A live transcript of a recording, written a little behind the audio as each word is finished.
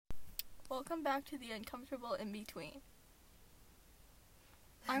Welcome back to the uncomfortable in-between.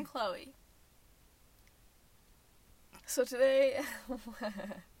 I'm Chloe. So today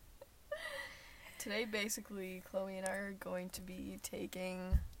basically Chloe and I are going to be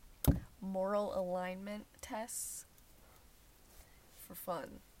taking moral alignment tests for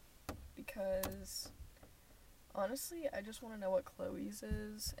fun. Because honestly, I just want to know what Chloe's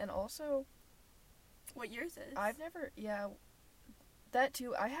is, and also What yours is? that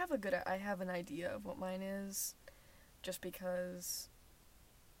too. I have an idea of what mine is, just because.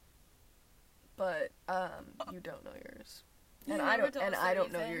 But you don't know yours, and I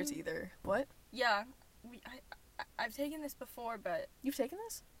don't know yours either. What? Yeah, I've taken this before, but You've taken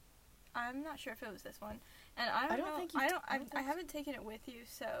this? I'm not sure if it was this one, and I don't know. I haven't taken it with you,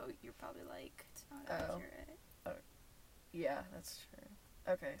 so you're probably like, it's not accurate. Oh, yeah, that's true.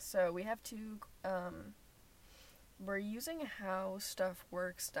 Okay, so we have two. We're using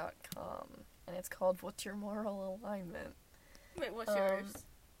howstuffworks.com, and it's called "What's Your Moral Alignment?" Wait, what's yours?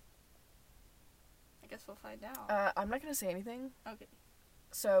 I guess we'll find out. I'm not gonna say anything. Okay.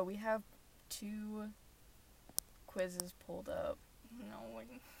 So we have two quizzes pulled up. No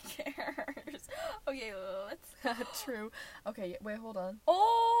one cares. Okay, let's. True. Okay, wait, hold on.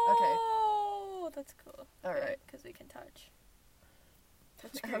 Oh! Okay. That's cool. Alright. Because we can touch.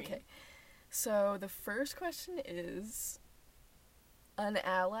 That's great. Okay. So the first question is, an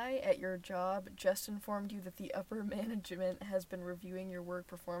ally at your job just informed you that the upper management has been reviewing your work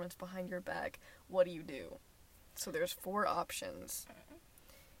performance behind your back. What do you do? So there's 4 options.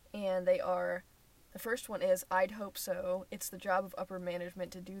 And they are, the first one is, I'd hope so. It's the job of upper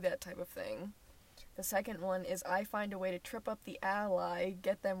management to do that type of thing. The second one is, I find a way to trip up the ally,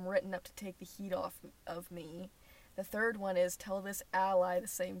 get them written up to take the heat off of me. The third one is, tell this ally the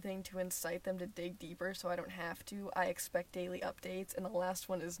same thing to incite them to dig deeper so I don't have to. I expect daily updates. And the last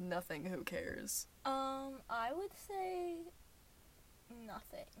one is, nothing, who cares? I would say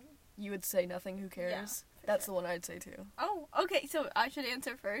nothing. You would say nothing, who cares? Yeah, That's sure. the one I'd say too. Oh, okay, so I should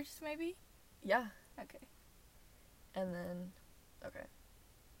answer first, maybe? Yeah. Okay. And then, okay.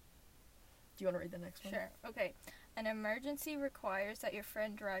 Do you want to read the next one? Sure. Okay. An emergency requires that your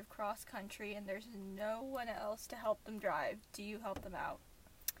friend drive cross-country and there's no one else to help them drive. Do you help them out?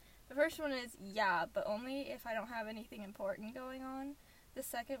 The first one is, yeah, but only if I don't have anything important going on. The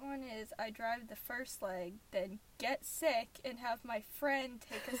second one is, I drive the first leg, then get sick and have my friend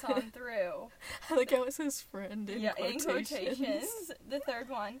take us on through. I like how it says friend in quotations. In quotations. The third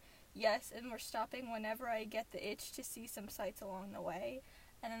one, yes, and we're stopping whenever I get the itch to see some sights along the way.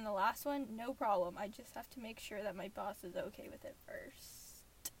 And then the last one, no problem. I just have to make sure that my boss is okay with it first.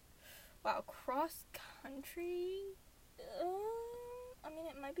 Wow, cross country? I mean,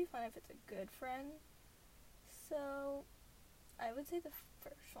 it might be fun if it's a good friend. So, I would say the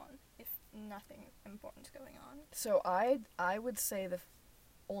first one, if nothing important's going on. So I would say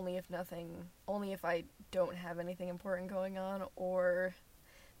only if I don't have anything important going on, or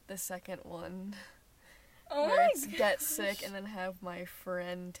the second one. Oh where my it's gosh. Get sick and then have my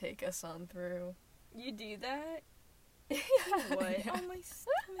friend take us on through. You do that? Yeah. What? Yeah. Oh, my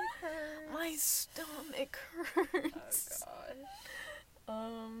stomach hurts. My stomach Oh hurts. gosh.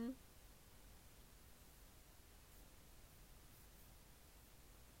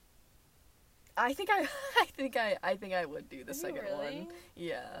 I think I would do the second one.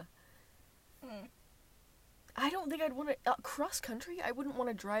 Yeah. I don't think I'd want to cross country. I wouldn't want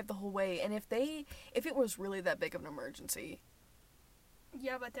to drive the whole way. And if it was really that big of an emergency.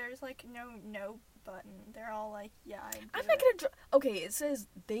 Yeah, but there's like no button. They're all like, yeah. I'm not gonna. Okay, it says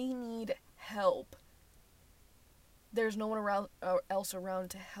they need help. There's no one else around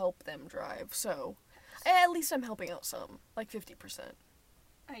to help them drive. So, at least I'm helping out some, like 50%.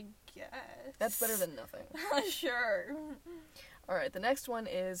 I guess. That's better than nothing. Sure. Alright, the next one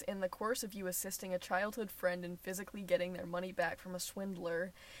is, in the course of you assisting a childhood friend in physically getting their money back from a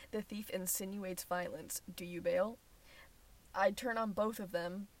swindler, the thief insinuates violence. Do you bail? I'd turn on both of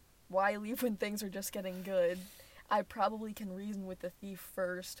them. Why leave when things are just getting good? I probably can reason with the thief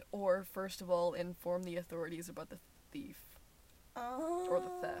first, or first of all, inform the authorities about the thief. Or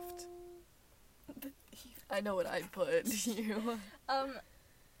the theft. The thief. I know what I'd put. You.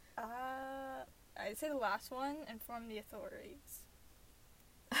 I'd say the last one, inform the authorities.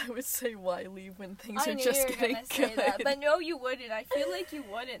 I would say why leave when things I are knew just you were getting gonna good. say that, but no, you wouldn't. I feel like you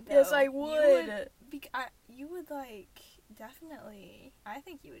wouldn't, though. Yes, I would. You would, like, definitely. I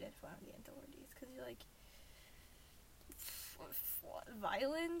think you would inform the authorities, because you're like,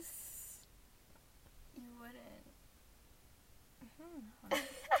 violence? You wouldn't.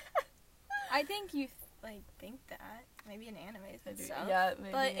 I think you like think that. Maybe in animes and do. stuff. Yeah,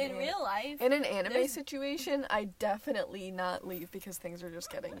 maybe but in real life, in an anime situation, I definitely not leave because things are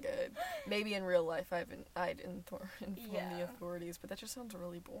just getting good. Maybe in real life, I'd inform the authorities, but that just sounds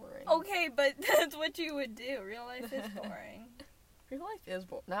really boring. Okay, but that's what you would do. Real life is boring. Real life is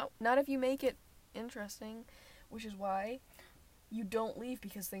boring. Not if you make it interesting, which is why you don't leave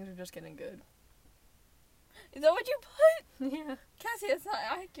because things are just getting good. Is that what you put? Yeah. Cassie, that's not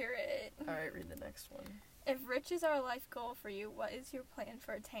accurate. Alright, read the next one. If riches are a life goal for you, what is your plan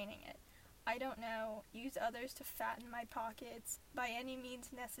for attaining it? I don't know. Use others to fatten my pockets. By any means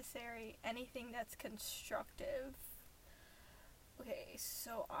necessary. Anything that's constructive. Okay,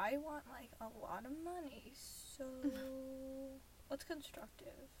 so I want, like, a lot of money. So, what's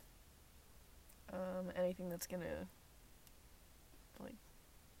constructive? Anything that's gonna, like,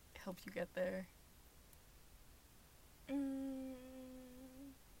 help you get there.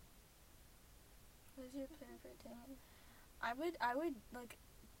 What is your plan for attaining? I would like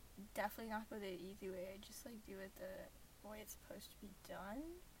definitely not go the easy way. I'd just like do it the way it's supposed to be done,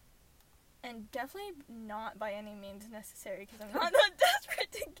 and definitely not by any means necessary because I'm not that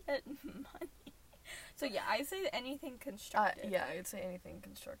desperate to get money. So yeah, I'd say anything constructive. Yeah, I'd say anything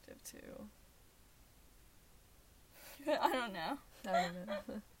constructive too. I don't know.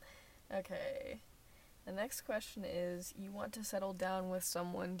 Okay. The next question is, you want to settle down with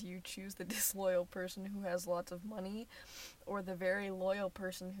someone, do you choose the disloyal person who has lots of money, or the very loyal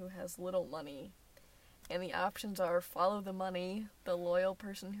person who has little money? And the options are follow the money, the loyal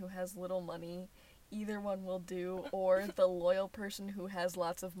person who has little money, either one will do, or the loyal person who has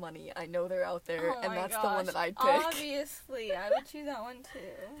lots of money. I know they're out there, and that's the one that I'd pick. Obviously, I would choose that one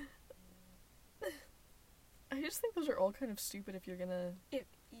too. I just think those are all kind of stupid if you're gonna...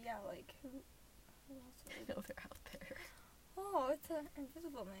 Yeah, like, who else would I know they're out there. Oh, it's an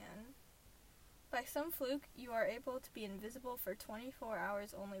invisible man. By some fluke, you are able to be invisible for 24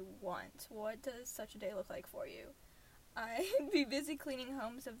 hours only once. What does such a day look like for you? I'd be busy cleaning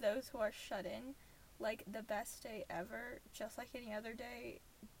homes of those who are shut in, like the best day ever, just like any other day.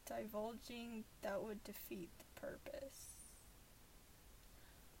 Divulging that would defeat the purpose.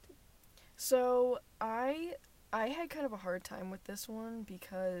 So, I had kind of a hard time with this one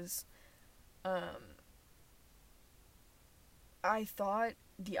because, I thought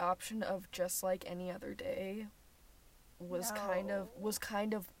the option of just like any other day was kind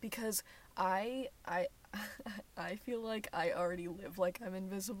of because I feel like I already live like I'm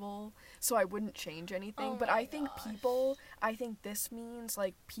invisible, so I wouldn't change anything. But I think this means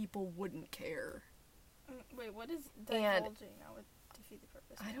like people wouldn't care. Wait, what is divulging that would defeat the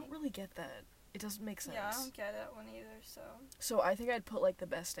purpose? I don't really get that. It doesn't make sense. Yeah, I don't get that one either, so. So I think I'd put like the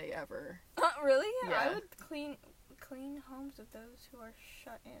best day ever. Really? Yeah. I would clean homes of those who are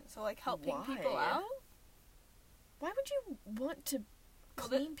shut in. So like helping people out? Why would you want to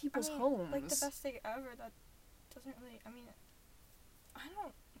clean people's homes? Like the best day ever, that doesn't really, I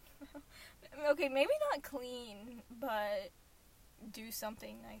don't, okay, maybe not clean, but do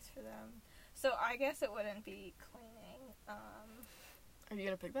something nice for them. So I guess it wouldn't be cleaning. Are you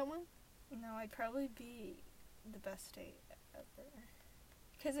gonna pick that one? No, I'd probably be the best day ever.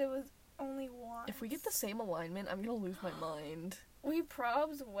 Because it was only once. If we get the same alignment, I'm gonna lose my mind. We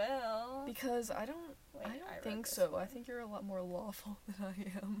probs will. Because I don't think so. One. I think you're a lot more lawful than I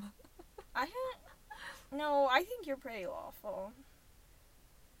am. No, I think you're pretty lawful.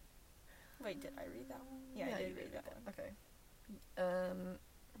 Wait, did I read that one? Yeah, I did read that one. Okay.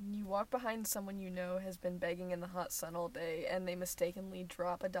 You walk behind someone you know has been begging in the hot sun all day, and they mistakenly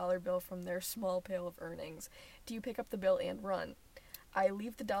drop a dollar bill from their small pail of earnings. Do you pick up the bill and run? I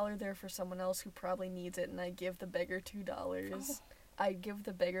leave the dollar there for someone else who probably needs it, and I give the beggar $2. Oh. I give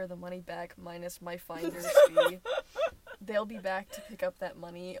the beggar the money back minus my finder's fee. They'll be back to pick up that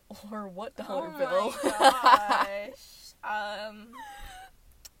money, or what dollar bill? Oh my gosh.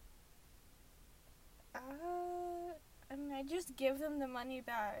 I just give them the money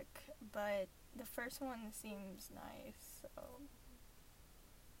back, but the first one seems nice, so.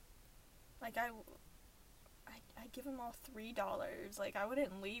 Like, I give him all $3. Like, I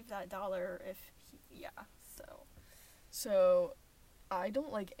wouldn't leave that dollar if So, I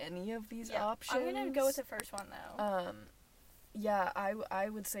don't like any of these options. I'm gonna go with the first one, though. Yeah, I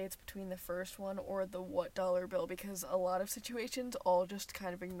would say it's between the first one or the what dollar bill, because a lot of situations all just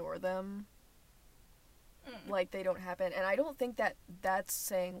kind of ignore them. Like, they don't happen. And I don't think that that's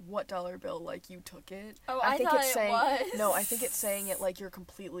saying what dollar bill, like, you took it. Oh, I think it's saying, was. No, I think it's saying it like you're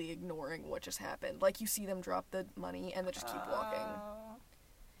completely ignoring what just happened. Like, you see them drop the money and they just keep walking.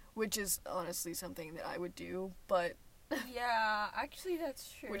 Which is honestly something that I would do, but Yeah, actually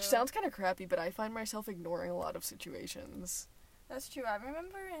that's true. Which sounds kind of crappy, but I find myself ignoring a lot of situations. That's true. I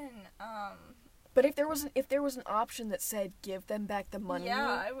remember in But if there was an option that said give them back the money, yeah,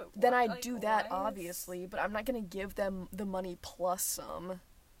 I would, then I'd like, do that why is- obviously, but I'm not going to give them the money plus some.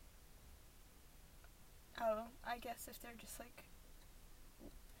 Oh, I guess if they're just like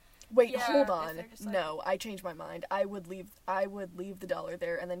Wait, Yeah, hold if on. they're just, like- No, I changed my mind. I would leave the dollar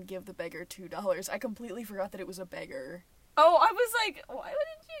there and then give the beggar $2. I completely forgot that it was a beggar. Oh, I was like, why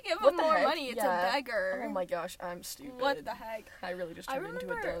wouldn't you give What him the more heck? money? It's Yeah. a beggar. Oh my gosh, I'm stupid. What the heck? I really just I turned into a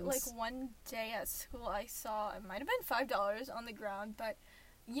remember, dunce. like, one day at school I saw, it might have been $5 on the ground, but,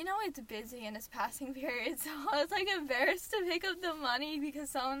 you know, it's busy and it's passing period, so I was, like, embarrassed to pick up the money because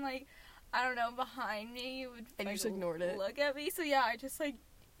someone, like, I don't know, behind me would, And you like, just ignored it. look at me, so yeah, I just, like,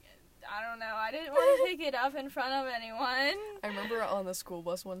 I don't know, I didn't want to pick it up in front of anyone. I remember on the school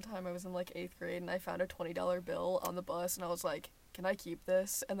bus one time, I was in like 8th grade, and I found a $20 bill on the bus, and I was like, can I keep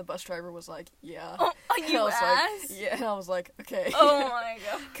this? And the bus driver was like, yeah. Oh, And you I was asked? like, yeah, and I was like, okay. Oh my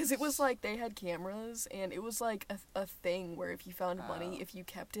god. Because it was like, they had cameras, and it was like a thing where if you found money, Oh. if you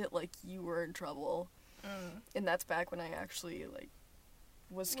kept it, like, you were in trouble. Mm. And that's back when I actually, like,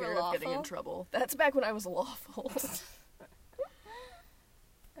 was Were scared of getting in lawful? trouble. That's back when I was lawful.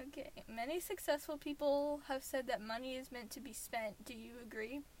 Okay, many successful people have said that money is meant to be spent. Do you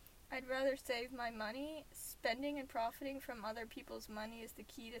agree? I'd rather save my money. Spending and profiting from other people's money is the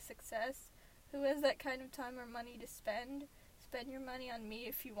key to success. Who has that kind of time or money to spend? Spend your money on me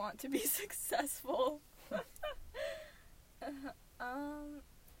if you want to be successful.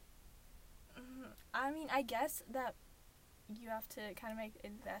 I mean, I guess that you have to kind of make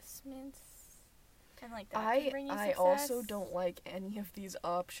investments. And like that can bring you I success. also don't like any of these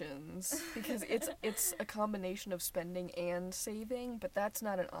options because it's a combination of spending and saving, but that's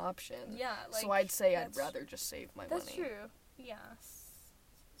not an option. Yeah, like, so I'd say I'd that's- rather just save my That's money. true. Yeah.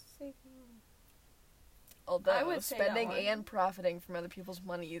 Saving. Although I would say that spending one. and profiting from other people's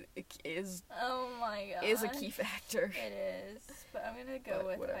money is Oh my god. a key factor. It is. But I'm gonna go But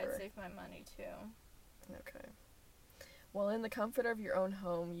with whatever. I'd save my money too. Okay. While in the comfort of your own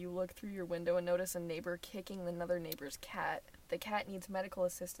home, you look through your window and notice a neighbor kicking another neighbor's cat. The cat needs medical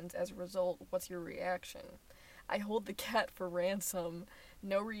assistance as a result. What's your reaction? I hold the cat for ransom.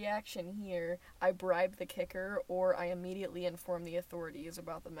 No reaction here. I bribe the kicker, or I immediately inform the authorities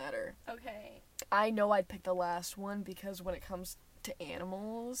about the matter. Okay. I know I'd pick the last one because when it comes to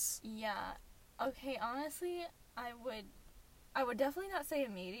animals, Yeah. Okay, honestly, I would definitely not say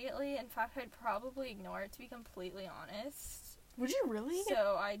immediately. In fact, I'd probably ignore it, to be completely honest. would you really?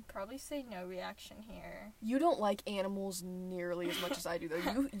 So I'd probably say no reaction here. You don't like animals nearly as much as I do,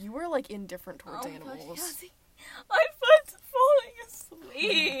 though. You are like indifferent towards Oh my gosh, animals. Cassie. My foot's falling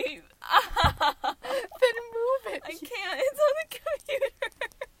asleep. Then move it. I can't. It's on the computer.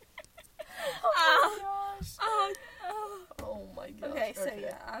 Oh my gosh. Oh, oh. Oh my gosh. Okay, so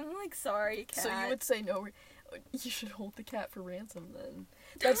yeah, I'm like sorry, cat. So you would say no. You should hold the cat for ransom then.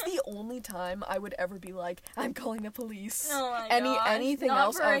 That's the only time I would ever be like, I'm calling the police. Oh my gosh. Anything Not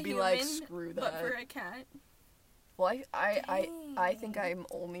else, for I a would be like, human, screw But that. for a cat. Well, I think Dang. I'm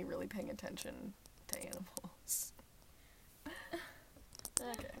only really paying attention to animals.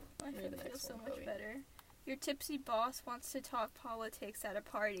 Okay. My Read the foot next feels so one, much Chloe. better. Your tipsy boss wants to talk politics at a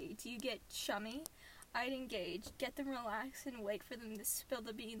party. Do you get chummy? I'd engage, get them relaxed, and wait for them to spill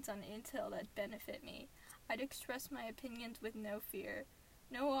the beans on intel that benefit me. I'd express my opinions with no fear.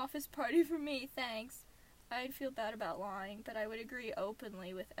 No office party for me, thanks. I'd feel bad about lying, but I would agree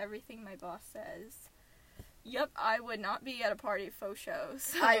openly with everything my boss says. Yep, I would not be at a party faux show.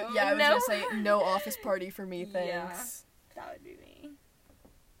 So I was no. gonna say no office party for me, Yeah. thanks. That would be me.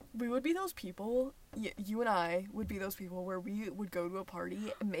 We would be those people. You and I would be those people where we would go to a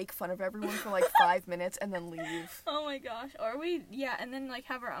party and make fun of everyone for like 5 minutes and then leave. Oh my gosh. Or and then like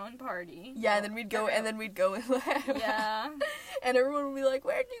have our own party. Yeah, and then we'd go and laugh. Yeah. And everyone would be like,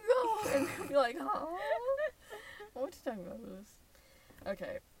 "Where'd you go?" And we'd be like, "Oh, what you talking about this?"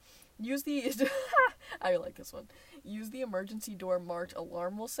 Okay. Use the I like this one. Use the emergency door marked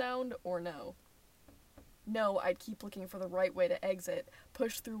alarm will sound or no. No, I'd keep looking for the right way to exit.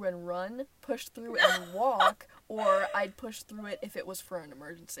 Push through and run, push through and walk, or I'd push through it if it was for an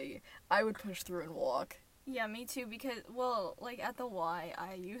emergency. I would push through and walk. Yeah, me too, because, well, like, at the Y,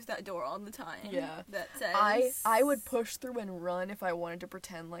 I use that door all the time. Yeah. That says... I would push through and run if I wanted to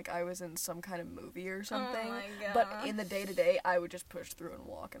pretend like I was in some kind of movie or something. Oh my gosh. But in the day-to-day, I would just push through and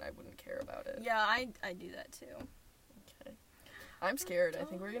walk, and I wouldn't care about it. Yeah, I do that too. Okay. I'm scared. I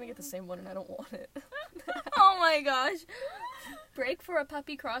think we're gonna get the same one and I don't want it. Oh my gosh. Brake for a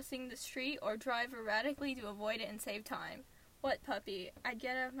puppy crossing the street or drive erratically to avoid it and save time. What puppy? I'd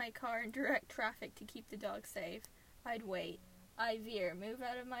get out of my car and direct traffic to keep the dog safe. I'd wait. I veer. Move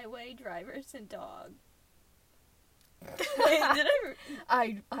out of my way, drivers and dog. Wait, did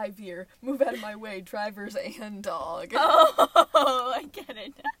I veer. Move out of my way, drivers and dog. Oh, I get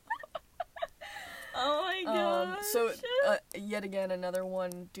it now. Oh my gosh. So, yet again, another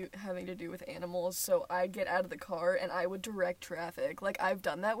one having to do with animals. So, I'd get out of the car and I would direct traffic. Like, I've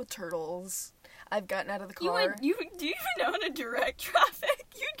done that with turtles. I've gotten out of the car. Do you even know how to direct traffic?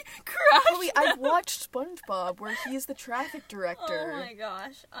 You'd crash. Really, I've watched SpongeBob where he's the traffic director. Oh my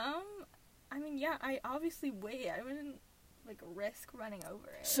gosh. I mean, yeah, I obviously wait. I wouldn't, risk running over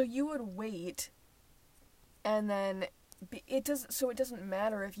it. So, you would wait, and then it doesn't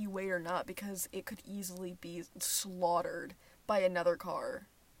matter if you wait or not because it could easily be slaughtered by another car.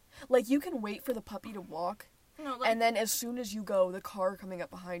 Like, you can wait for the puppy to walk, and then as soon as you go, the car coming up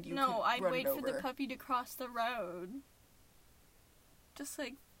behind you No, I'd run wait it over. for the puppy to cross the road. Just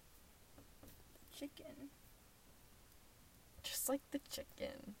like the chicken. Just like the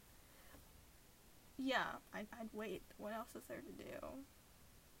chicken. Yeah, I'd wait. What else is there to do?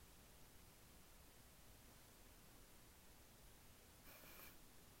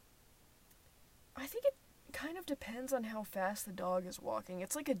 I think it kind of depends on how fast the dog is walking.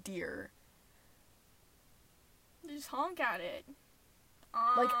 It's like a deer. Just honk at it.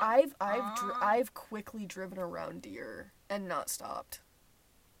 Like I've quickly driven around deer and not stopped.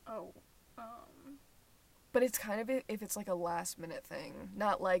 Oh. But it's kind of if it's like a last minute thing,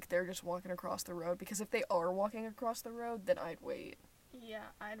 not like they're just walking across the road. Because if they are walking across the road, then I'd wait. Yeah,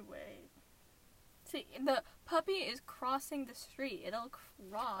 I'd wait. See, the puppy is crossing the street. It'll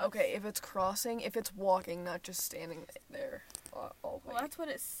cross. Okay, if it's walking, not just standing there, I'll wait. Well, that's what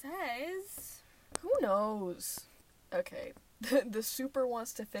it says. Who knows? Okay. The super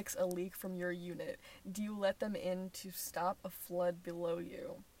wants to fix a leak from your unit. Do you let them in to stop a flood below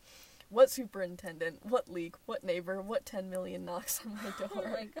you? What superintendent? What leak? What neighbor? What 10 million knocks on my door? Oh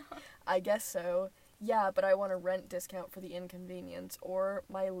my god. I guess so. Yeah, but I want a rent discount for the inconvenience. Or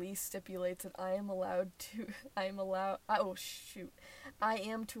my lease stipulates that I am to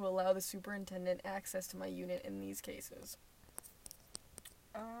allow the superintendent access to my unit in these cases.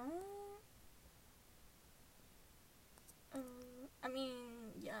 I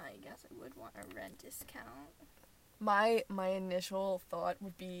mean, yeah, I guess I would want a rent discount. My initial thought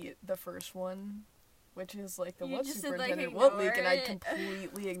would be the first one, which is like the what superintendent, what leak, and I'd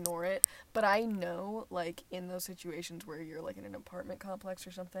completely ignore it. But I know, like, in those situations where you're like in an apartment complex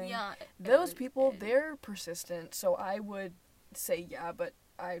or something, yeah, those people, they're persistent, so I would say yeah, but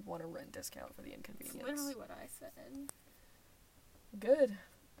I'd want a rent discount for the inconvenience. That's literally what I said. Good.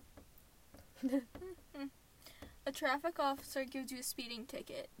 A traffic officer gives you a speeding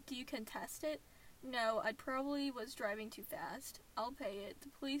ticket. Do you contest it? No, I probably was driving too fast. I'll pay it. The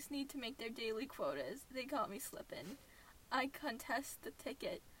police need to make their daily quotas. They caught me slipping. I contest the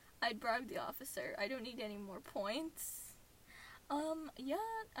ticket. I'd bribe the officer. I don't need any more points.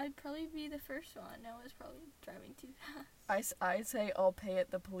 Yeah, I'd probably be the first one. I was probably driving too fast. I say I'll pay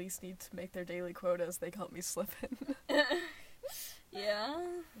it. The police need to make their daily quotas. They caught me slipping. Yeah?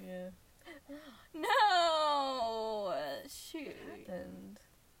 Yeah. No! Shoot. And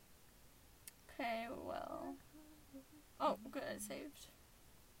Okay, well. Oh, good, I saved.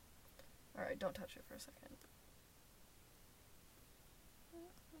 alright, don't touch it for a second.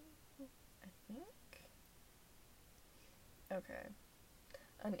 I think. Okay.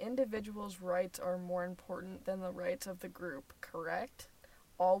 An individual's rights are more important than the rights of the group, correct?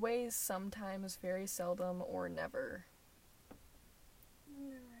 Always, sometimes, very seldom, or never.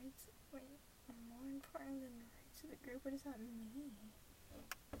 The rights, are more important than the rights of the group? What does that mean?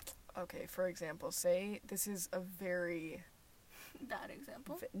 Okay, for example, say this is a very Bad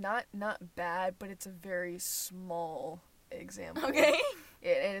example. not bad, but it's a very small example. Okay.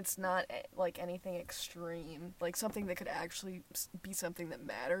 And it's not like anything extreme, like something that could actually be something that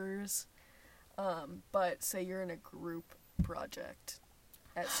matters. But say you're in a group project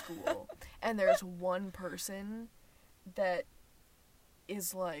at school, and there's one person that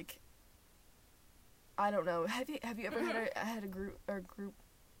is like, I don't know. Have you ever had a group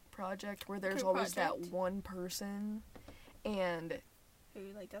project where there's always that one person, and who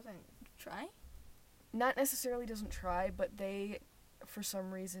doesn't try? Not necessarily doesn't try, but they, for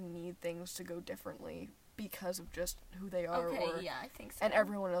some reason, need things to go differently because of just who they are. Okay, yeah, I think so. And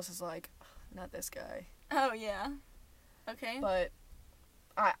everyone else is like, not this guy. Oh, yeah. Okay. But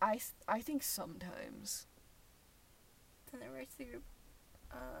I think sometimes. And the rest of the group.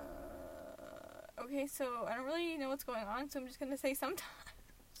 Okay, so I don't really know what's going on, so I'm just gonna say sometimes.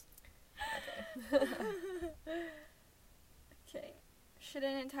 Okay. Okay. Should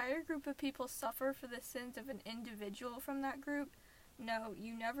an entire group of people suffer for the sins of an individual from that group? No,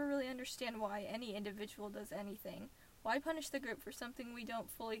 you never really understand why any individual does anything. Why punish the group for something we don't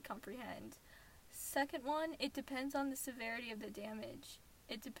fully comprehend? Second one, it depends on the severity of the damage.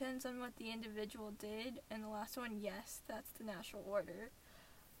 It depends on what the individual did. And the last one, yes, that's the natural order.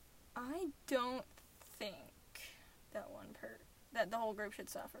 I don't think that that the whole group should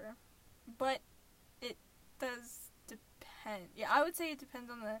suffer. But it does depend. Yeah, I would say it depends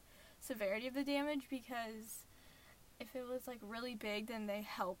on the severity of the damage, because if it was, like, really big, then they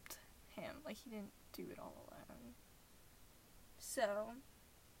helped him. Like, he didn't do it all alone. So,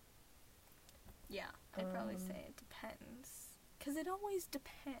 yeah, I'd probably say it depends. Because it always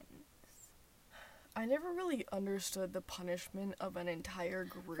depends. I never really understood the punishment of an entire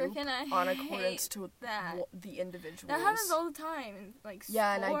group Freaking, I on hate accordance to that. The individuals. That happens all the time in, like,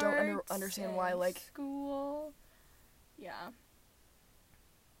 yeah, sports, and I don't understand why, like, school. Yeah.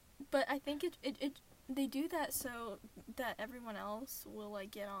 But I think it they do that so that everyone else will,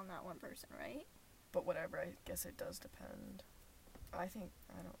 like, get on that one person, right? But whatever, I guess it does depend. I don't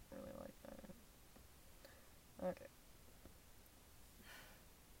really like that. Okay.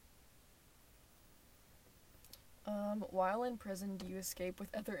 While in prison, do you escape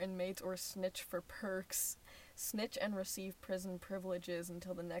with other inmates or snitch for perks? Snitch and receive prison privileges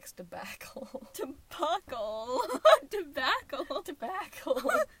until the next debacle. Debacle? Debacle? Debacle.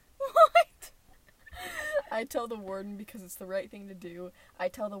 What? I tell the warden because it's the right thing to do. I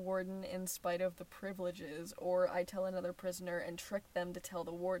tell the warden in spite of the privileges. Or I tell another prisoner and trick them to tell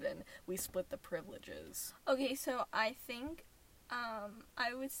the warden. We split the privileges. Okay, so I think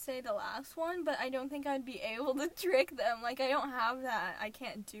I would say the last one, but I don't think I'd be able to trick them. Like, I don't have that. I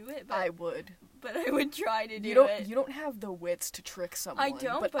can't do it, but I would. But I would try to do it. You don't have the wits to trick someone. I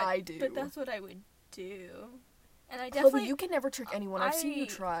don't, but I do. But that's what I would do. And I Chloe, definitely... you can never trick anyone. I've seen you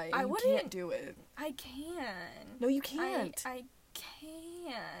try, and you can't do it. I can. No, you can't. I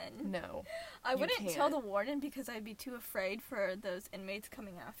can. No, I wouldn't can't. tell the warden because I'd be too afraid for those inmates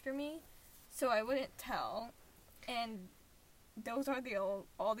coming after me. So I wouldn't tell. And those are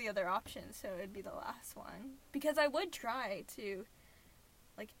all the other options, so it'd be the last one. Because I would try to,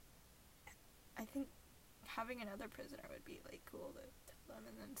 like, I think having another prisoner would be, like, cool to tell them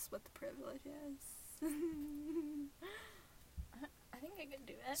and then split the privileges. I think I could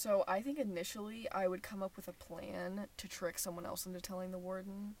do it. So I think initially I would come up with a plan to trick someone else into telling the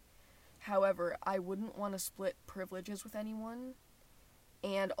warden. However, I wouldn't want to split privileges with anyone.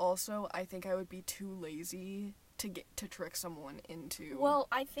 And also, I think I would be too lazy to trick someone into... Well,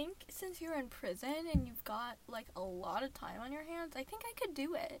 I think since you're in prison and you've got, like, a lot of time on your hands, I think I could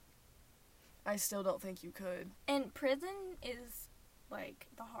do it. I still don't think you could. And prison is, like,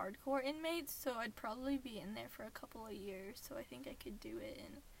 the hardcore inmates, so I'd probably be in there for a couple of years, so I think I could do it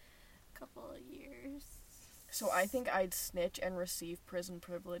in a couple of years. So I think I'd snitch and receive prison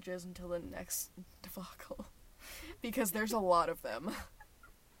privileges until the next debacle. Because there's a lot of them.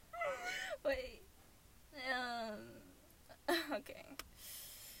 Wait.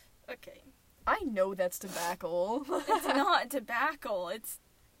 Okay. I know that's debacle. It's not debacle.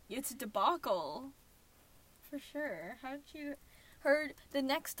 It's debacle. For sure. Haven't you heard the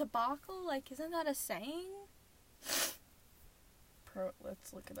next debacle? Like, isn't that a saying?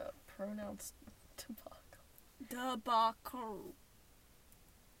 Let's look it up. Pronounced debacle. Debacle.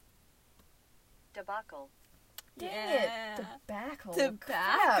 Debacle. Dang Yeah. it. Debacle. Debacle?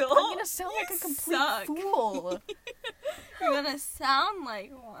 Crap, I'm gonna sound like You a complete suck. fool. You're gonna sound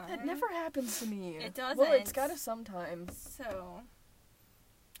like one. That never happens to me. It doesn't. Well, it's gotta sometimes. So,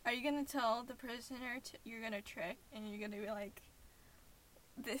 are you gonna tell the prisoner you're gonna trick, and you're gonna be like,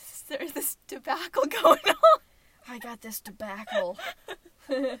 there's this debacle going on? I got this debacle.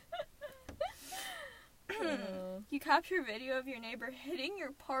 You capture video of your neighbor hitting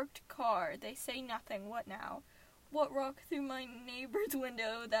your parked car. They say nothing. What now? What rocked through my neighbor's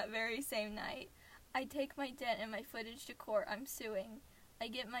window that very same night? I take my dent and my footage to court. I'm suing. I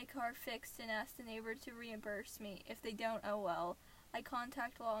get my car fixed and ask the neighbor to reimburse me. If they don't, oh well. I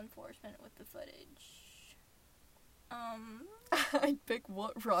contact law enforcement with the footage. I'd pick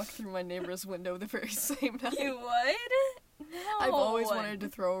what rocked through my neighbor's window the very same night. You would? No. I've always wanted to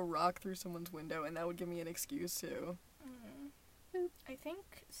throw a rock through someone's window, and that would give me an excuse too. I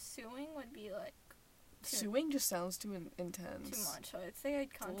think suing would be like... Suing just sounds too intense. Too much. So I'd say I'd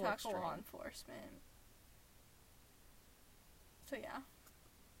a little contact law extreme. enforcement. So yeah.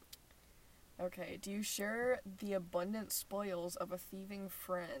 Okay, do you share the abundant spoils of a thieving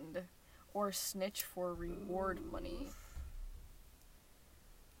friend or snitch for reward money?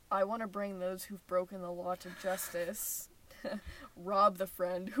 I want to bring those who've broken the law to justice. Rob the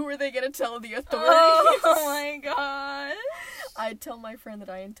friend. Who are they going to tell the authorities? Oh my gosh. I'd tell my friend that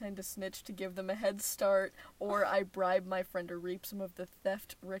I intend to snitch to give them a head start, or I bribe my friend to reap some of the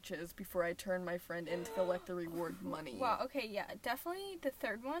theft riches before I turn my friend in to collect the reward money. Wow, okay, yeah, definitely the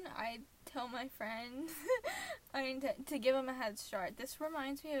third one. I'd tell my friend I intend to give him a head start. This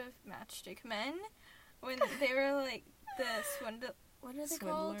reminds me of Matchstick Men, when they were like the what are they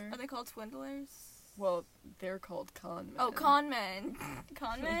called? Swindler. Are they called swindlers? Well, they're called con men. Oh, con men.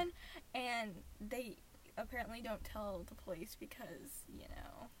 Con men. And they apparently don't tell the police because,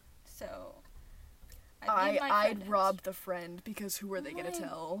 so... I'd rob the friend because who are they going to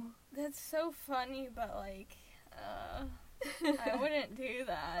tell? That's so funny, but, I wouldn't do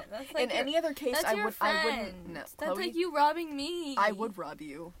that. That's like in any other case, I wouldn't. No, that's Chloe, like you robbing me. I would rob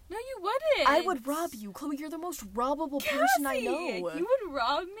you. No, you wouldn't. I would rob you. Chloe, you're the most robbable person I know. You would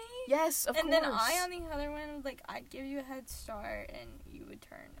rob me? Yes, of course. And then I, on the other one, I'd give you a head start, and you would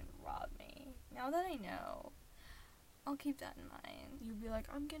turn and rob me. Now that I know, I'll keep that in mind. You'd be like,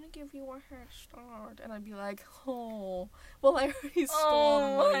 I'm gonna give you a head start. And I'd be like, oh, well, I already stole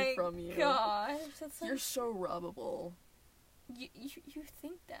the money from you. Oh my gosh. That's You're so robbable. You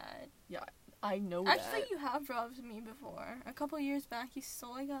think that? Yeah, I know Actually, that. you have robbed me before. A couple years back, you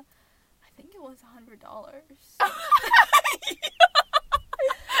stole I think it was $100.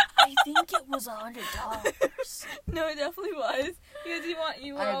 I think it was $100. No, it definitely was. Because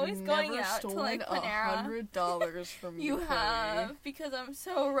you were always going out to Panera. $100 from you. You Chloe. have, because I'm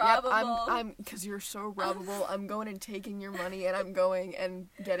so robbable. Yep, because you're so robbable. I'm going and taking your money, and I'm going and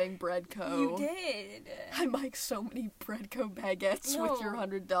getting Breadco. You did. I make so many Breadco baguettes with your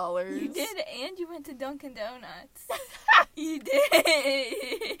 $100. You did, and you went to Dunkin' Donuts. You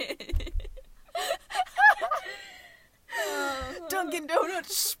did. Dunkin'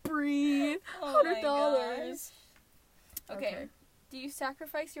 Donuts spree. $100. Okay. Do you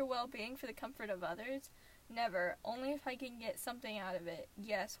sacrifice your well-being for the comfort of others? Never. Only if I can get something out of it.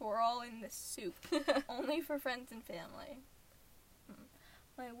 Yes, we're all in this soup. Only for friends and family.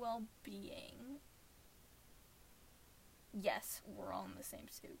 My well-being. Yes, we're all in the same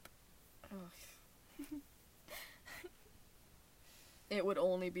soup. It would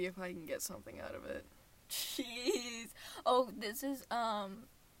only be if I can get something out of it. Jeez. Oh, this is,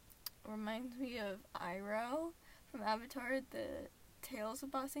 reminds me of Iroh from Avatar, the Tales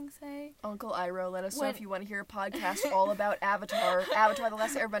of Ba Sing Se. Uncle Iroh, let us know if you want to hear a podcast all about Avatar. Avatar The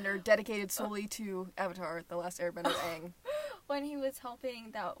Last Airbender, dedicated solely to Avatar The Last Airbender, Aang. When he was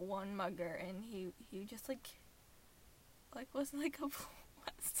helping that one mugger, and he just, was, a blessing to people,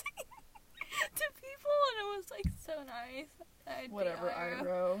 and it was, so nice. Whatever,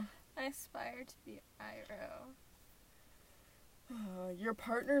 Iroh. I aspire to be Iroh. Your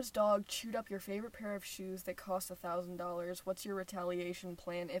partner's dog chewed up your favorite pair of shoes that cost $1,000. What's your retaliation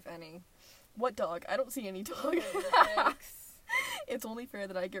plan, if any? What dog? I don't see any dog. It's only fair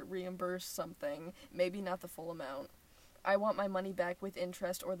that I get reimbursed something, maybe not the full amount. I want my money back with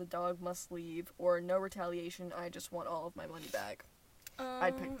interest, or the dog must leave, or no retaliation, I just want all of my money back.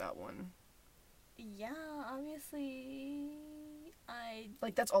 I'd pick that one. Yeah, obviously,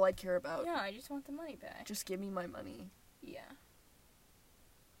 that's all I care about. Yeah, I just want the money back. Just give me my money. Yeah.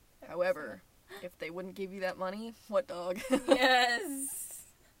 However, if they wouldn't give you that money, what dog? Yes.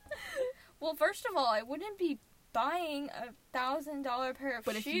 Well, first of all, I wouldn't be buying $1,000 pair of shoes.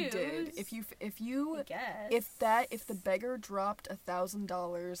 But if you did, I guess. if the beggar dropped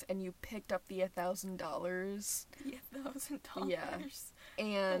 $1,000 and you picked up the $1,000, $1,000. yeah,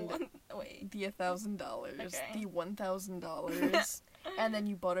 and the $1,000, the $1,000, and then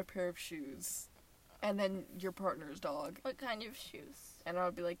you bought a pair of shoes, and then your partner's dog. What kind of shoes? And I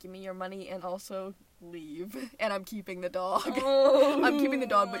would be like, give me your money and also leave, and I'm keeping the dog. Oh. I'm keeping the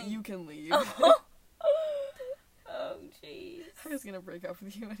dog, but you can leave. Oh, jeez. I was gonna break up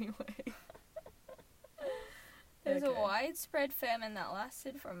with you anyway. There's a widespread famine that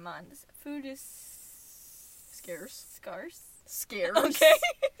lasted for months. Food is scarce. Scarce. Okay.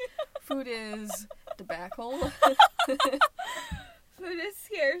 Food is debacle. Food is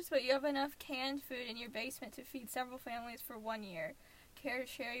scarce, but you have enough canned food in your basement to feed several families for 1 year. Care to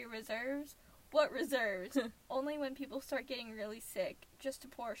share your reserves? What reserves? Only when people start getting really sick. Just a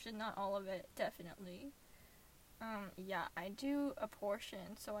portion, not all of it. Definitely. Yeah, I do a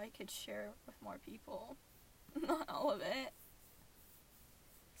portion so I could share with more people. Not all of it.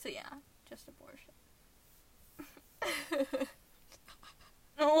 So yeah, just a portion.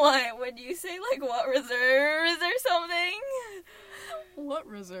 What? Would you say, like, what reserves or something? What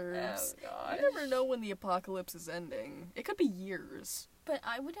reserves? Oh, gosh. You never know when the apocalypse is ending. It could be years. But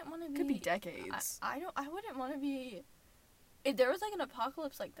I wouldn't want to be... It could be decades. I wouldn't want to be... If there was, like, an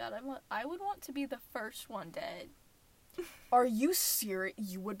apocalypse like that, I would want to be the first one dead. Are you serious?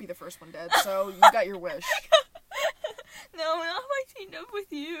 You would be the first one dead, so you got your wish. No, not if I teamed up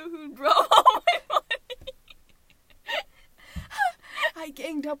with you, who brought all my money. I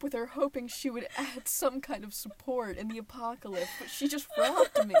ganged up with her hoping she would add some kind of support in the apocalypse, but she just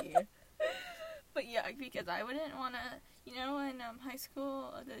robbed me. But yeah, because I wouldn't want to... You know, in High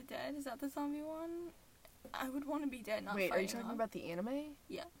School of the Dead, is that the zombie one? I would want to be dead, not Wait, are you fighting talking them. about the anime?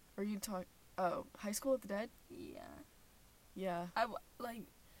 Yeah. Or are you Oh, High School of the Dead? Yeah. Yeah. Like,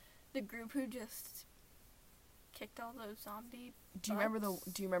 the group who just kicked all those zombie Do you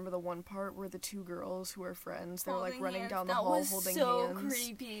remember the one part where the two girls who are friends, they're like holding running hands? down the That hall was holding so hands?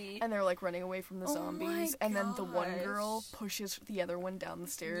 creepy. And they're like running away from the Oh zombies, my and then the one girl gosh. pushes the other one down the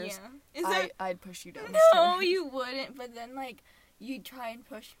stairs. Yeah. I'd push you down the No, stairs. you wouldn't. But then, like, you'd try and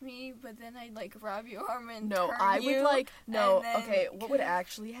push me, but then I'd, like, grab your arm and No, turn I you, would like no. and then- Okay, what would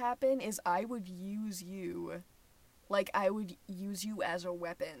actually happen is I would use you, like I would use you as a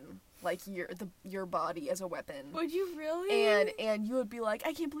weapon, like your body as a weapon. Would you really? And you would be like,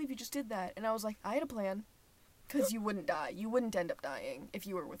 I can't believe you just did that. And I was like, I had a plan, because you wouldn't die. You wouldn't end up dying if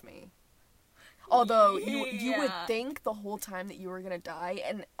you were with me. Although you would Yeah. think the whole time that you were gonna die,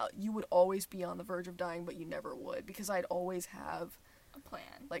 and you would always be on the verge of dying, but you never would, because I'd always have A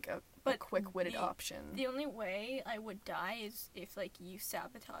plan. like a But quick-witted option. The only way I would die is if, like, you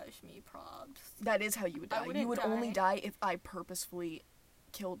sabotage me, probs. That is how you would I die. wouldn't You would die. only die if I purposefully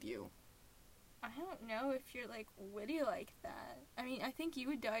killed you. I don't know if you're, like, witty like that. I mean, I think you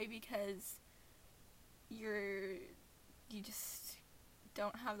would die because you just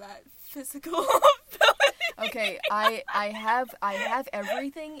don't have that physical ability. Okay, I have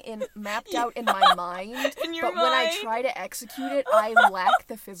everything mapped out in my mind, In your but when I mind. try to execute it, I lack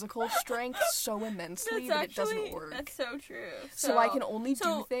the physical strength so immensely that it doesn't work. That's so true. So I can only do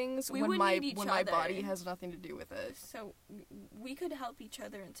so things we when would my need each my body other. has nothing to do with it. So we could help each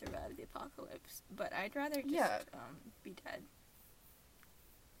other and survive the apocalypse, but I'd rather just Yeah. be dead.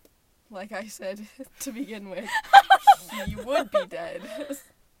 Like I said to begin with, you would be dead.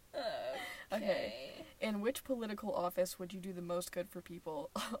 Okay. In which political office would you do the most good for people?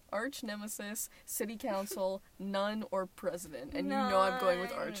 Arch nemesis, city council, none, or president? And you know I'm going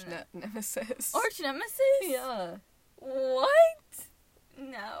with arch nemesis. Arch nemesis? Yeah. What?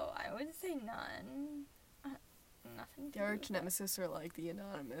 No, I would say none. Nothing. to The do arch with that. nemesis are like the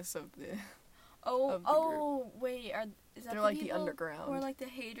anonymous of the... Oh, of the group. oh, wait. Is that They're like the people underground. Or like the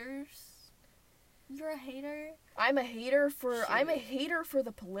haters? You're a hater? I'm a hater for Shoot.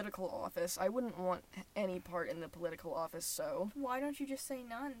 the political office. I wouldn't want any part in the political office, so... Why don't you just say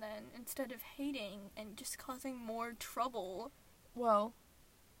none then, instead of hating and just causing more trouble? Well,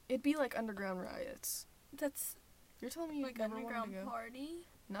 it'd be like underground riots. That's You're telling me you like never underground wanted to go? party?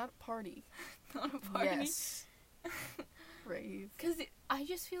 Not party. Not a party? Yes. Rave. Because I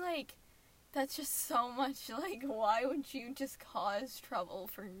just feel like that's just so much, like, why would you just cause trouble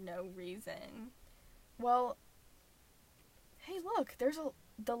for no reason? Well, hey, look, there's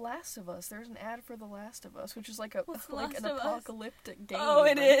The Last of Us. There's an ad for The Last of Us, which is like What's The like Last an of Us? apocalyptic game. Oh,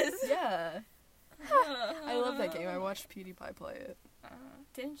 it is? Yeah. I love that game. I watched PewDiePie play it.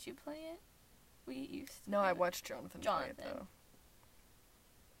 Didn't you play it? We used to. No, I watched Jonathan play it, Jonathan.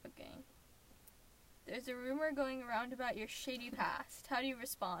 though. Okay. There's a rumor going around about your shady past. How do you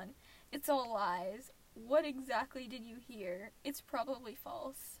respond? It's all lies. What exactly did you hear? It's probably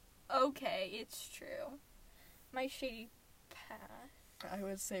false. Okay, it's true. My shady past. I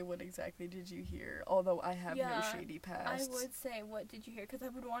would say, what exactly did you hear? Although I have no Yeah, shady past. I would say, what did you hear? Because I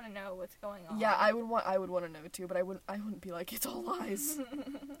would want to know what's going on. Yeah, I would want to know too, but I wouldn't be like, it's all lies.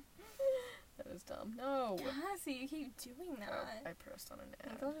 That is dumb. No. Cassie, you keep doing that. Oh, I pressed on an I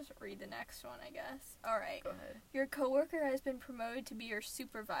think ad. I'll just read the next one, I guess. Alright. Go ahead. Your coworker has been promoted to be your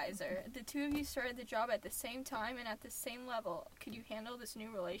supervisor. The two of you started the job at the same time and at the same level. Could you handle this new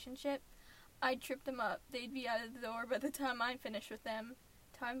relationship? I'd trip them up. They'd be out of the door by the time I'm finished with them.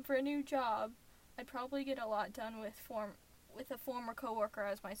 Time for a new job. I'd probably get a lot done with a former coworker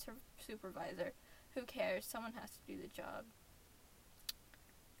as my supervisor. Who cares? Someone has to do the job.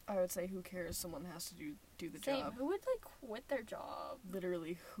 I would say, who cares? Someone has to do the Same. job. Who would, like, quit their job?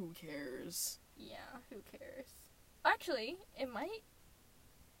 Literally, who cares? Yeah, who cares? Actually, it might...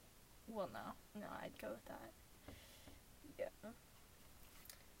 Well, no. No, I'd go with that.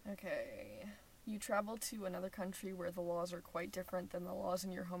 Yeah. Okay. You travel to another country where the laws are quite different than the laws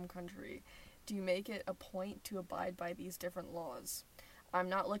in your home country. Do you make it a point to abide by these different laws? I'm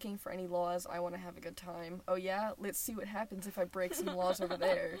not looking for any laws. I want to have a good time. Oh yeah? Let's see what happens if I break some laws over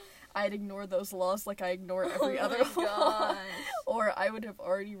there. I'd ignore those laws like I ignore every other law. Or I would have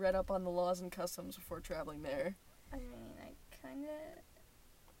already read up on the laws and customs before traveling there. I mean, I kind of...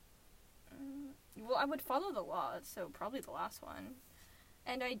 well, I would follow the laws, so probably the last one.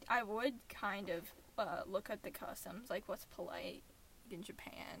 And I would kind of look at the customs, like what's polite in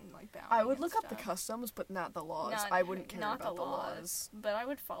Japan, like bowing. I would look stuff. up the customs, but not the laws. Not, I wouldn't care not about the laws. But I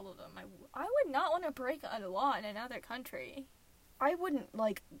would follow them. I would not want to break a law in another country. I wouldn't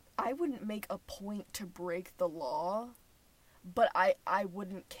make a point to break the law, but I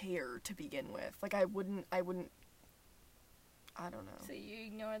wouldn't care to begin with. Like, I wouldn't, I don't know. So you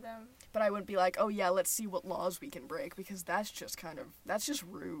ignore them? But I wouldn't be like, oh yeah, let's see what laws we can break, because that's just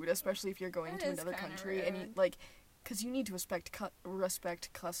rude, especially if you're going to another country, rude. and you, like, because you need to respect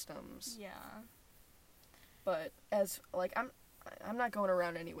customs. Yeah. But as, like, I'm not going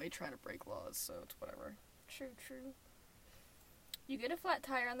around anyway trying to break laws, so it's whatever. True. You get a flat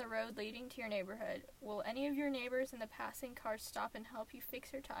tire on the road leading to your neighborhood. Will any of your neighbors in the passing cars stop and help you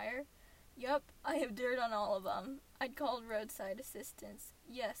fix your tire? Yup, I have dirt on all of them. I'd call roadside assistance.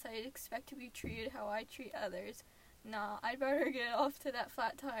 Yes, I'd expect to be treated how I treat others. Nah, I'd better get off to that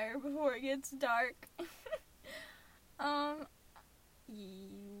flat tire before it gets dark.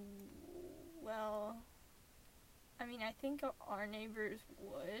 Well, I mean, I think our neighbors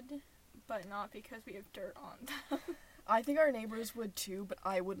would, but not because we have dirt on them. I think our neighbors would too, but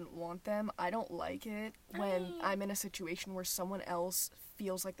I wouldn't want them. I don't like it when I'm in a situation where someone else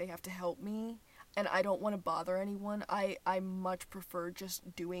feels like they have to help me, and I don't want to bother anyone. I much prefer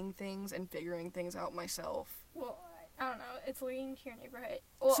just doing things and figuring things out myself. Well, I don't know. It's leading to your neighborhood.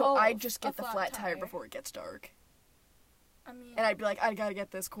 Well, so I'd just get the flat tire before it gets dark. I mean... And I'd be like, I gotta get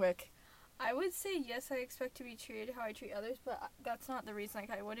this quick. I would say, yes, I expect to be treated how I treat others, but that's not the reason.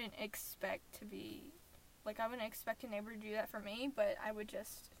 Like, I wouldn't expect to be... Like, I wouldn't expect a neighbor to do that for me, but I would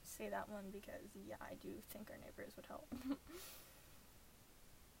just say that one because, yeah, I do think our neighbors would help.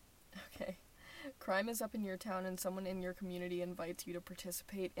 Okay. Crime is up in your town and someone in your community invites you to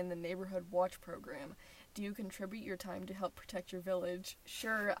participate in the Neighborhood Watch program. Do you contribute your time to help protect your village?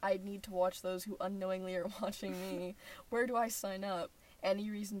 Sure, I'd need to watch those who unknowingly are watching me. Where do I sign up?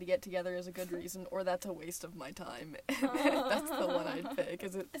 Any reason to get together is a good reason, or that's a waste of my time. That's the one I'd pick.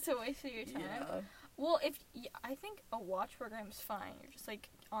 Is it? It's a waste of your time. Yeah. Well, I think a watch program's fine. You're just, like,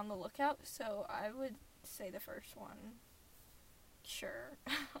 on the lookout, so I would say the first one. Sure.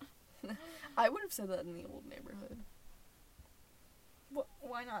 I would have said that in the old neighborhood.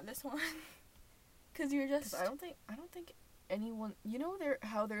 Why not this one? Because you're just... 'Cause I don't think anyone... You know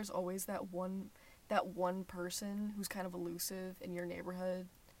how there's always that one person who's kind of elusive in your neighborhood?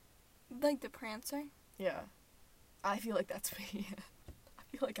 Like the Prancer? Yeah. I feel like that's me. I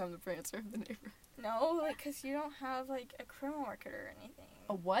feel like I'm the Prancer of the neighborhood. No, like, because you don't have, like, a criminal record or anything.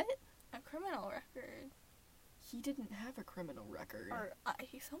 A what? A criminal record. He didn't have a criminal record. Or,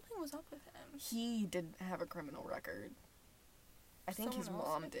 something was up with him. He didn't have a criminal record. I think his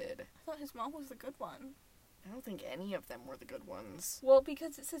mom did. I thought his mom was the good one. I don't think any of them were the good ones. Well,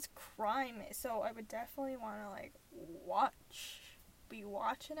 because it says crime, so I would definitely want to, like, be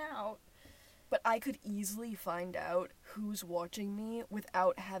watching out. But I could easily find out who's watching me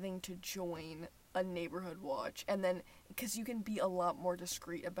without having to join a neighborhood watch. And then, because you can be a lot more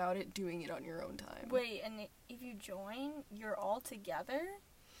discreet about it doing it on your own time. Wait, and if you join, you're all together?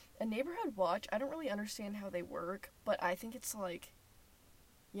 A neighborhood watch, I don't really understand how they work, but I think it's like...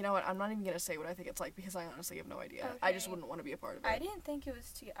 You know what, I'm not even going to say what I think it's like because I honestly have no idea. Okay. I just wouldn't want to be a part of it. I didn't think it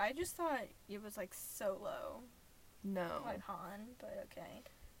was I just thought it was, like, solo. No. Like Han, but okay.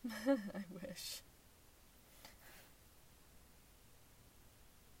 I wish.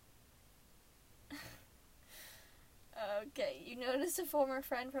 Okay, you notice a former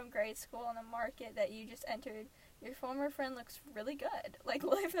friend from grade school on the market that you just entered. Your former friend looks really good. Like,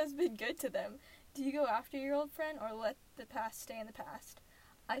 life has been good to them. Do you go after your old friend or let the past stay in the past?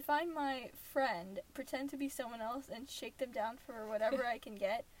 I find my friend, pretend to be someone else, and shake them down for whatever I can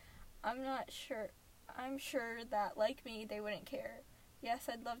get. I'm sure that, like me, they wouldn't care. Yes,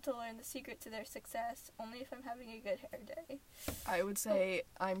 I'd love to learn the secret to their success, only if I'm having a good hair day. I would say,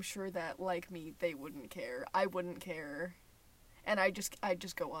 I'm sure that, like me, they wouldn't care. I wouldn't care. And I'd just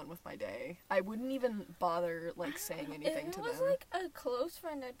go on with my day. I wouldn't even bother, like, saying anything to them. If it was, like, a close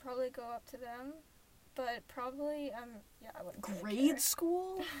friend, I'd probably go up to them. But probably, yeah, I wouldn't really care. Grade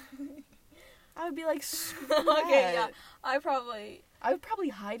school? I would be like, okay, yeah. I probably... I would probably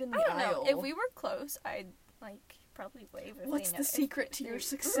hide in the I don't aisle. know. If we were close, I'd, like, probably wave if What's they the know, secret if to your they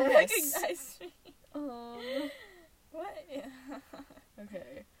success? recognize me. What?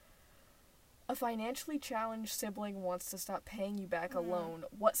 Okay. A financially challenged sibling wants to stop paying you back a Mm. loan.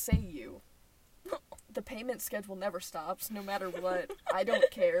 What say you? The payment schedule never stops, no matter what. I don't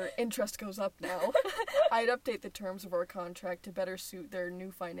care. Interest goes up now. I'd update the terms of our contract to better suit their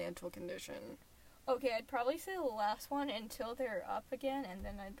new financial condition. Okay, I'd probably say the last one until they're up again, and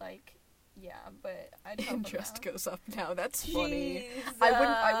then I'd like, yeah, but I'd help Interest them out. goes up now. That's funny. Jeez, I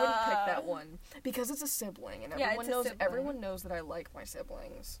wouldn't pick that one because it's a sibling, and Yeah, everyone it's a knows sibling. everyone knows that I like my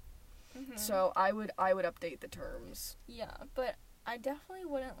siblings. Mhm. So I would update the terms. Yeah, but I definitely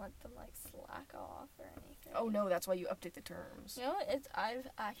wouldn't let them like slack off or anything. Oh no, that's why you update the terms. You know what? I've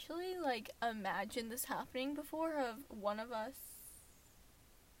actually like imagined this happening before of one of us.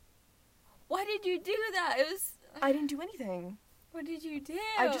 Why did you do that? It was. I didn't do anything. What did you do?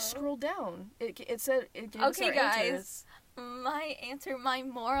 I just scrolled down. It said it gave us Okay, our guys. answers. My answer, my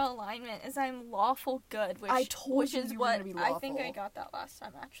moral alignment is I'm lawful good, which I told which you is you were what gonna be I think I lawful. got that last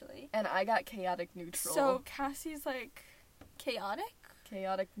time actually. And I got chaotic neutral. So Cassie's like chaotic.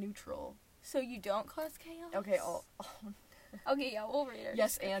 Chaotic neutral. So you don't cause chaos. Okay, Okay, yeah, we'll read it.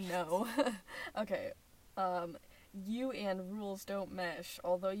 yes and no. Okay. You and rules don't mesh.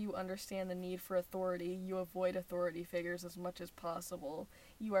 Although you understand the need for authority, you avoid authority figures as much as possible.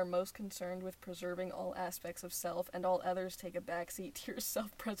 You are most concerned with preserving all aspects of self, and all others take a backseat to your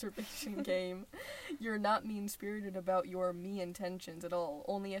self-preservation game. You're not mean-spirited about your me intentions at all.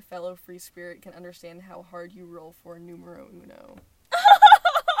 Only a fellow free spirit can understand how hard you roll for numero uno.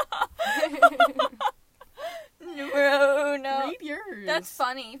 Numero uno. Read yours. That's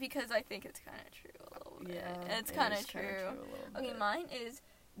funny because I think it's kind of true a little bit. Yeah, It's it kind is of kinda true. a little Okay, bit. mine is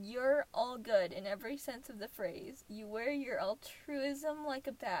you're all good in every sense of the phrase. You wear your altruism like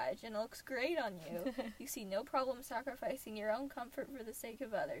a badge and it looks great on you. You see no problem sacrificing your own comfort for the sake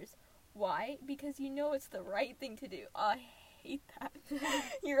of others. Why? Because you know it's the right thing to do. I hate that.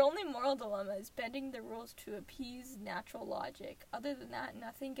 Your only moral dilemma is bending the rules to appease natural logic. Other than that,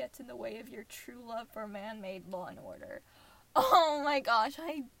 nothing gets in the way of your true love for man-made law and order. Oh my gosh,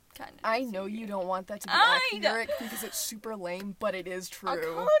 I kind of. I know you don't want that to be I accurate because it's super lame, but it is true.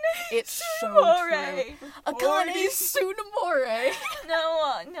 Akane It's so Tsunemore. true. Akane Tsunemore.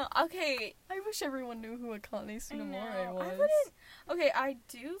 No, okay. I wish everyone knew who Akane Tsunemore No, was. I wouldn't. Okay, I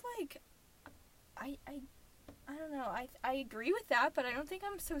do like. I don't know. I agree with that, but I don't think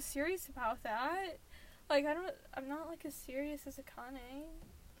I'm so serious about that. Like I'm not like as serious as Akane.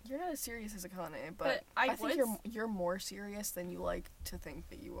 You're not as serious as Akane, but I think would you're more serious than you like to think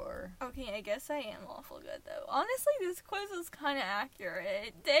that you are. Okay, I guess I am lawful good though. Honestly, this quiz is kind of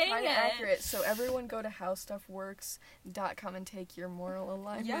accurate. Dang Kind it. of accurate. So everyone go to howstuffworks.com and take your moral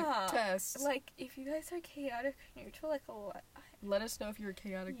alignment test. Like if you guys are chaotic neutral, like a lot. Let us know if you're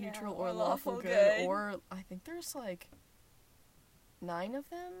chaotic Yeah, neutral or or lawful lawful good, good. or I think there's like 9 of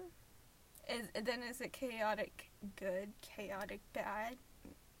them. Is it chaotic good, chaotic bad?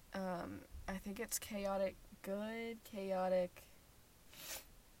 I think it's chaotic good, chaotic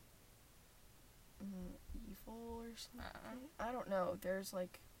evil or something. I don't know. There's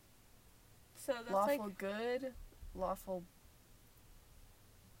like So that's lawful like good, lawful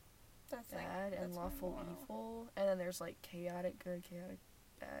that's bad, and that's my lawful moral. evil. And then there's like chaotic good, chaotic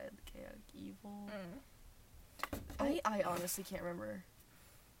bad, chaotic evil. I honestly can't remember.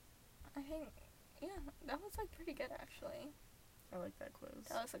 I think that was like pretty good actually. I like that quiz.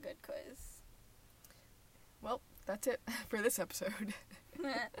 That was a good quiz. Well, that's it for this episode.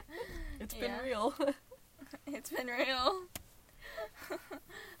 It's been Yeah. real. It's been real.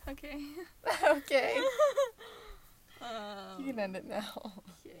 Okay. Okay. You can end it now.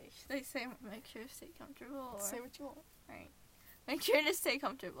 Okay. Should I say make sure to stay comfortable? Or? Say what you want. Alright. Make sure to stay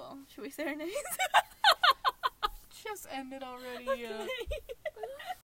comfortable. Should we say our names? Just end it already. Okay.